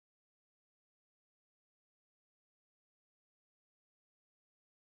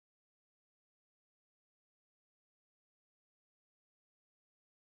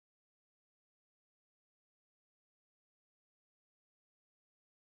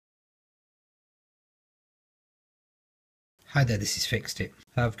Hi there, this is Fixed It.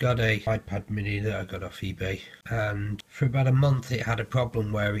 I've got a iPad mini that I got off eBay, and for about a month it had a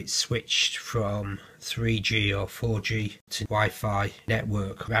problem where it switched from 3G or 4G to Wi-Fi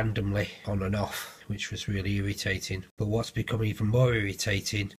network randomly on and off, which was really irritating. But what's become even more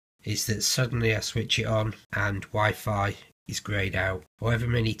irritating is that suddenly I switch it on and Wi-Fi is greyed out. However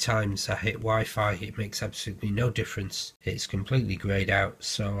many times I hit Wi-Fi, it makes absolutely no difference. It's completely greyed out,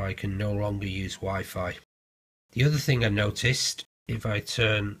 so I can no longer use Wi-Fi. The other thing I noticed, if I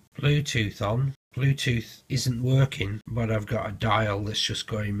turn Bluetooth on, Bluetooth isn't working, but I've got a dial that's just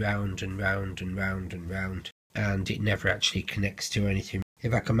going round and round and round and round, and it never actually connects to anything.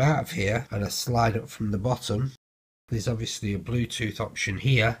 If I come out of here and I slide up from the bottom, there's obviously a Bluetooth option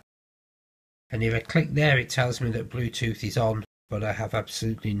here, and if I click there it tells me that Bluetooth is on, but I have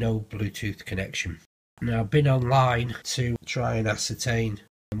absolutely no Bluetooth connection. Now I've been online to try and ascertain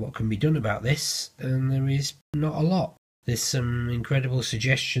what can be done about this, and there is not a lot. There's some incredible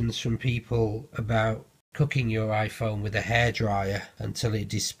suggestions from people about cooking your iPhone with a hairdryer until it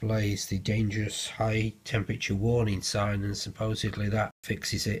displays the dangerous high temperature warning sign, and supposedly that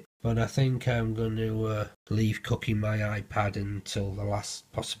fixes it. But I think I'm going to leave cooking my iPad until the last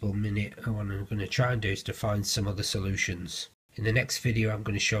possible minute, and what I'm going to try and do is to find some other solutions. In the next video I'm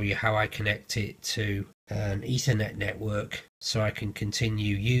going to show you how I connect it to an Ethernet network so I can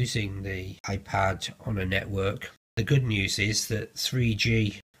continue using the iPad on a network. The good news is that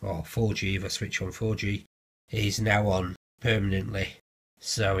 3G or 4G, if I switch on 4G, is now on permanently.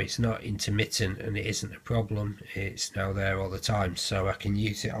 So it's not intermittent and it isn't a problem. It's now there all the time, so I can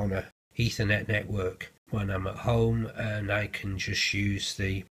use it on a Ethernet network when I'm at home, and I can just use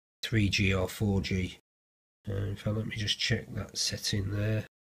the 3G or 4G. If I let me just check that setting there,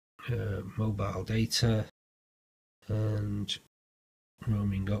 mobile data and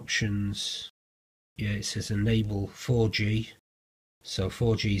roaming options. Yeah, it says enable 4G, so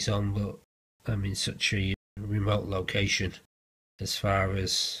 4G is on, but I'm in such a remote location as far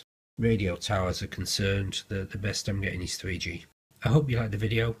as radio towers are concerned that the best I'm getting is 3G. I hope you liked the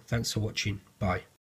video. Thanks for watching. Bye.